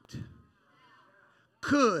might,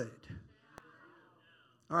 could.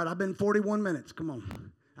 All right, I've been 41 minutes. Come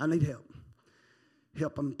on. I need help.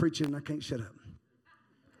 Help, I'm preaching and I can't shut up.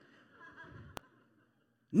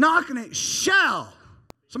 Knock, and it shall.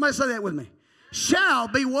 Somebody say that with me. Shall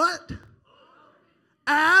be what?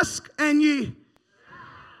 Ask, and ye.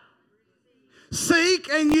 Seek,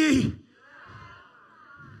 and ye.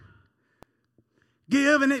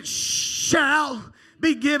 Give, and it shall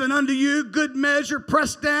be given unto you. Good measure,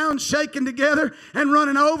 pressed down, shaken together, and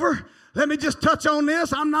running over. Let me just touch on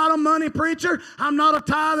this. I'm not a money preacher. I'm not a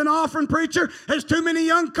tithe and offering preacher. There's too many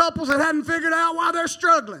young couples that hadn't figured out why they're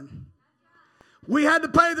struggling. We had to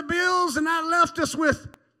pay the bills, and that left us with,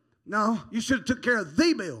 no, you should have took care of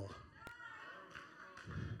the bill.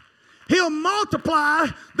 He'll multiply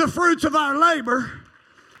the fruits of our labor.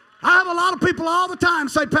 I have a lot of people all the time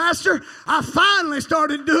say, Pastor, I finally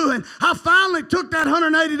took that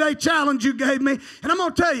 180-day challenge you gave me. And I'm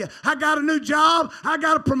going to tell you, I got a new job. I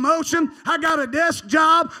got a promotion. I got a desk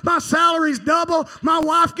job. My salary's double. My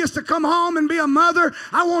wife gets to come home and be a mother.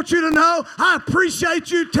 I want you to know I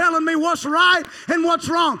appreciate you telling me what's right and what's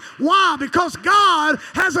wrong. Why? Because God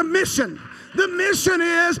has a mission. The mission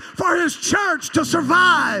is for His church to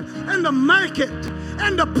survive and to make it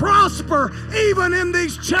and to prosper even in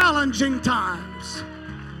these challenging times.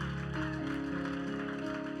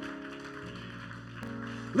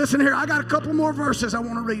 Listen here, I got a couple more verses I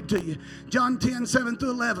want to read to you. John 10, 7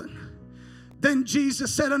 through 11. Then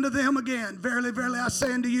Jesus said unto them again, Verily, verily, I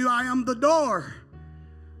say unto you, I am the door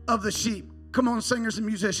of the sheep. Come on, singers and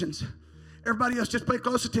musicians. Everybody else, just pay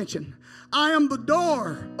close attention. I am the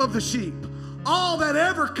door of the sheep. All that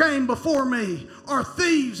ever came before me are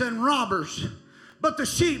thieves and robbers, but the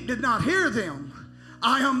sheep did not hear them.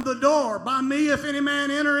 I am the door. By me, if any man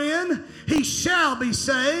enter in, he shall be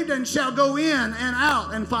saved, and shall go in and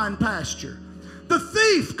out and find pasture. The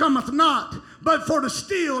thief cometh not, but for to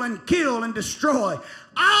steal and kill and destroy.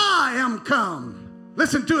 I am come,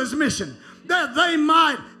 listen to his mission, that they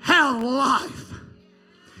might have life.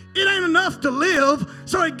 It ain't enough to live,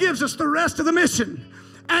 so He gives us the rest of the mission.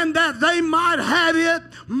 And that they might have it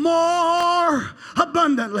more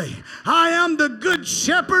abundantly. I am the good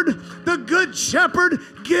shepherd. The good shepherd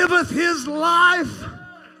giveth his life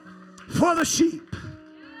for the sheep.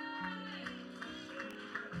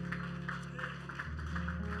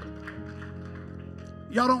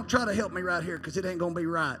 Y'all don't try to help me right here because it ain't going to be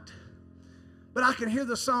right. But I can hear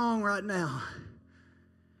the song right now.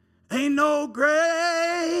 Ain't no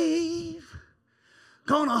grave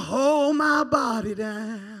gonna hold my body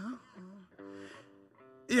down.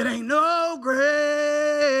 It ain't no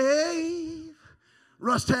grave.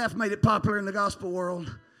 Russ Taff made it popular in the gospel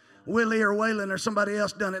world. Willie or Waylon or somebody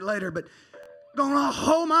else done it later, but gonna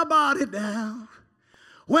hold my body down.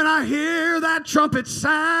 When I hear that trumpet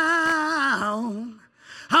sound,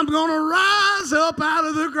 I'm gonna rise up out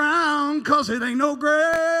of the ground, 'cause it ain't no grave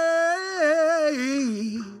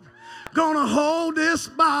gonna hold this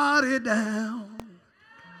body down.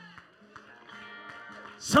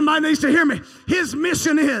 Somebody needs to hear me. His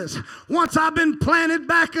mission is, once I've been planted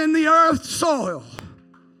back in the earth's soil,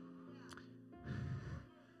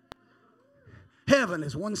 heaven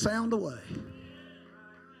is one sound away.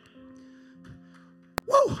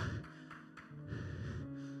 Woo!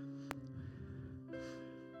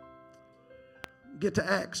 Get to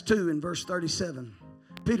Acts 2 in verse 37.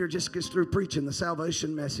 Peter just gets through preaching the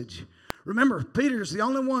salvation message. Remember, Peter's the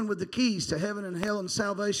only one with the keys to heaven and hell and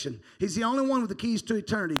salvation. He's the only one with the keys to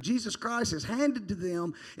eternity. Jesus Christ is handed to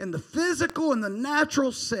them in the physical and the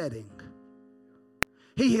natural setting.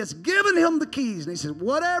 He has given him the keys. And he says,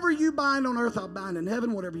 whatever you bind on earth, I'll bind in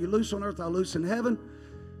heaven. Whatever you loose on earth, I'll loose in heaven.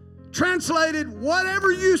 Translated,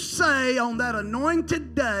 whatever you say on that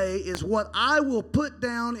anointed day is what I will put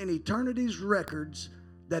down in eternity's records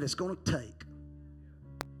that it's going to take.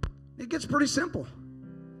 It gets pretty simple.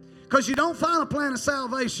 Because you don't find a plan of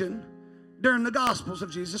salvation during the Gospels of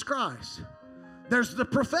Jesus Christ. There's the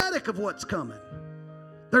prophetic of what's coming.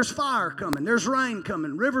 There's fire coming. There's rain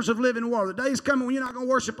coming. Rivers of living water. The day's coming when you're not going to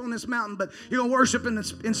worship on this mountain, but you're going to worship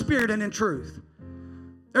in spirit and in truth.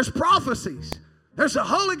 There's prophecies. There's the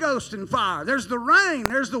Holy Ghost and fire. There's the rain.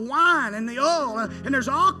 There's the wine and the oil. And there's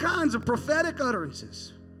all kinds of prophetic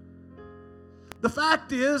utterances. The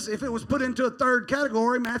fact is, if it was put into a third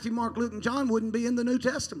category, Matthew, Mark, Luke, and John wouldn't be in the New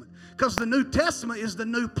Testament. Because the New Testament is the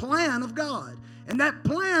new plan of God. And that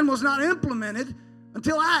plan was not implemented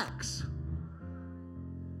until Acts.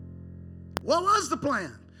 What was the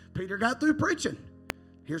plan? Peter got through preaching.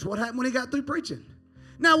 Here's what happened when he got through preaching.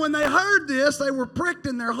 Now, when they heard this, they were pricked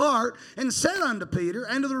in their heart and said unto Peter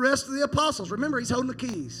and to the rest of the apostles. Remember, he's holding the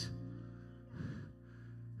keys.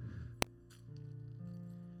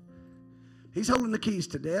 He's holding the keys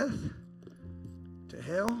to death, to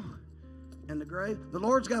hell, and the grave. The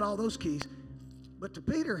Lord's got all those keys. But to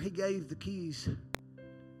Peter, he gave the keys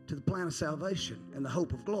to the plan of salvation and the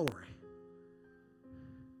hope of glory.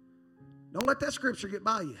 Don't let that scripture get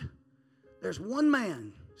by you. There's one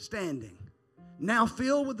man standing, now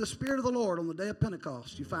filled with the Spirit of the Lord on the day of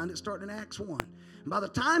Pentecost. You find it starting in Acts 1. And by the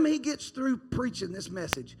time he gets through preaching this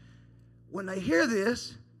message, when they hear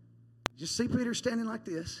this, just see Peter standing like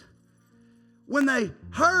this. When they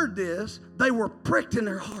heard this, they were pricked in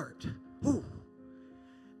their heart. Ooh.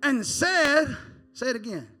 And said, say it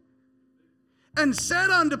again, and said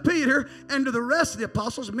unto Peter and to the rest of the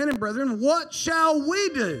apostles, men and brethren, what shall we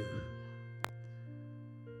do?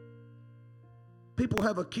 People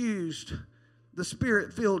have accused the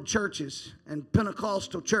Spirit-filled churches and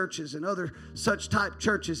Pentecostal churches and other such type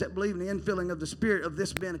churches that believe in the infilling of the Spirit of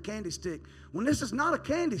this being a candy stick, when this is not a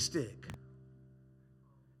candy stick.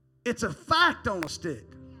 It's a fact on a stick.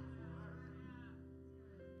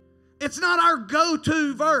 It's not our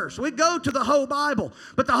go-to verse. We go to the whole Bible.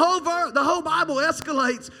 But the whole Bible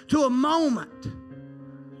escalates to a moment.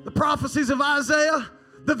 The prophecies of Isaiah,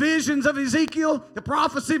 the visions of Ezekiel, the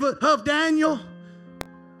prophecy of Daniel.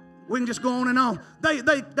 We can just go on and on.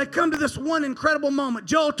 They come to this one incredible moment.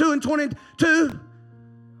 Joel 2:22.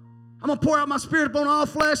 I'm going to pour out my Spirit upon all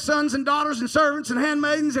flesh, sons and daughters and servants and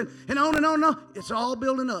handmaidens and on and on and on. It's all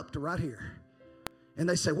building up to right here. And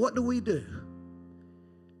they say, what do we do?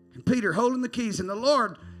 And Peter holding the keys and the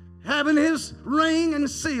Lord having his ring and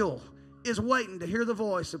seal is waiting to hear the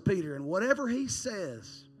voice of Peter. And whatever he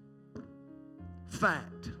says,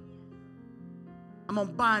 fact. I'm going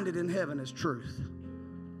to bind it in heaven as truth.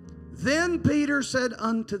 Then Peter said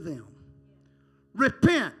unto them,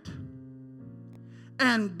 repent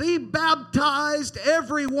and be baptized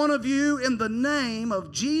every one of you in the name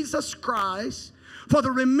of Jesus Christ for the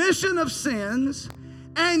remission of sins,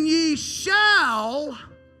 and ye shall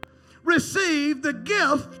receive the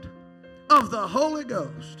gift of the Holy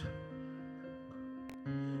Ghost.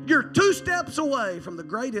 You're 2 steps away from the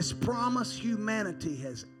greatest promise humanity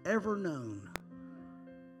has ever known.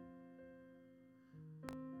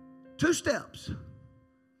 2 steps.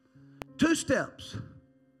 2 steps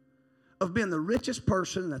of being the richest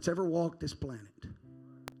person that's ever walked this planet.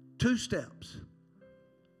 2 steps.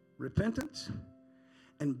 Repentance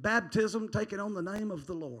and baptism, taking on the name of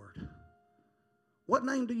the Lord. What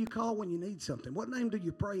name do you call when you need something? What name do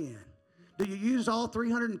you pray in? Do you use all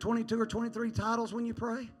 322 or 23 titles when you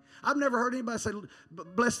pray? I've never heard anybody say,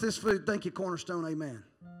 bless this food, thank you, Cornerstone, amen.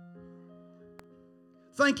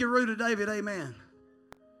 Thank you, Root of David, amen.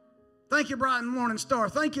 Thank you, Bright and Morning Star.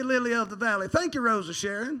 Thank you, Lily of the Valley. Thank you, Rose of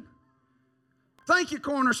Sharon. Thank you,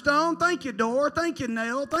 Cornerstone. Thank you, Door. Thank you,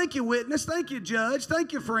 Nail. Thank you, Witness. Thank you, Judge.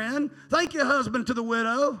 Thank you, Friend. Thank you, Husband to the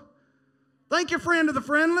widow. Thank you, Friend to the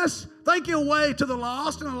friendless. Thank you, Way to the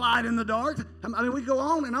lost and a light in the dark. I mean, we go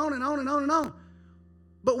on and on and on and on and on.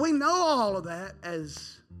 But we know all of that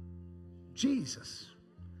as Jesus.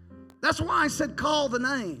 That's why I said call the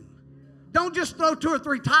name. Don't just throw 2 or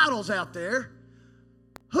 3 titles out there.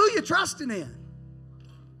 Who are you trusting in?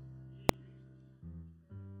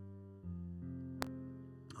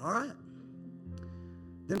 All right.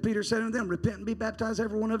 Then Peter said unto them, repent and be baptized,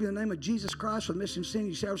 every one of you, in the name of Jesus Christ, for the remission of sin.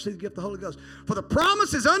 You shall receive the gift of the Holy Ghost. For the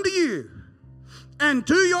promise is unto you, and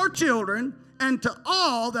to your children, and to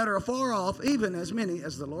all that are afar off, even as many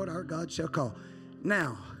as the Lord our God shall call.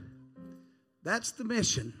 Now, that's the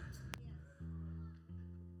mission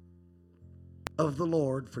of the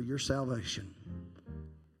Lord for your salvation.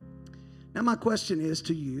 Now, my question is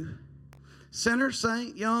to you, sinner,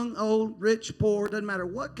 saint, young, old, rich, poor, doesn't matter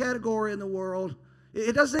what category in the world,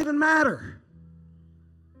 it doesn't even matter.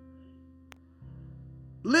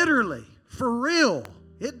 Literally, for real,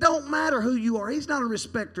 it don't matter who you are. He's not a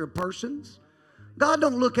respecter of persons. God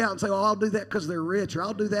don't look out and say, oh, I'll do that because they're rich, or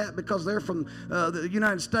I'll do that because they're from the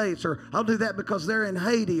United States, or I'll do that because they're in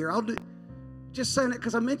Haiti, or I'll do... Just saying it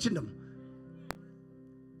because I mentioned them.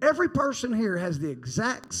 Every person here has the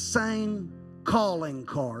exact same calling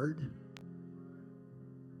card.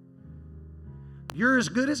 You're as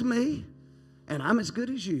good as me, and I'm as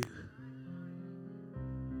good as you.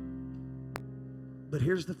 But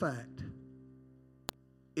here's the fact.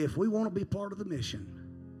 If we want to be part of the mission,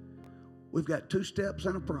 we've got 2 steps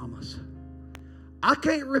and a promise. I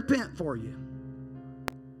can't repent for you.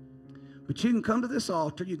 But you can come to this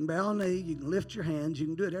altar. You can bow a knee. You can lift your hands. You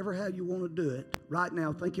can do it ever how you want to do it. Right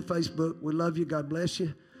now, thank you, Facebook. We love you. God bless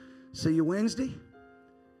you. See you Wednesday.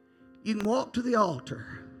 You can walk to the altar.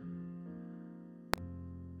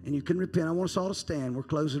 And you can repent. I want us all to stand. We're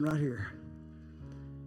closing right here.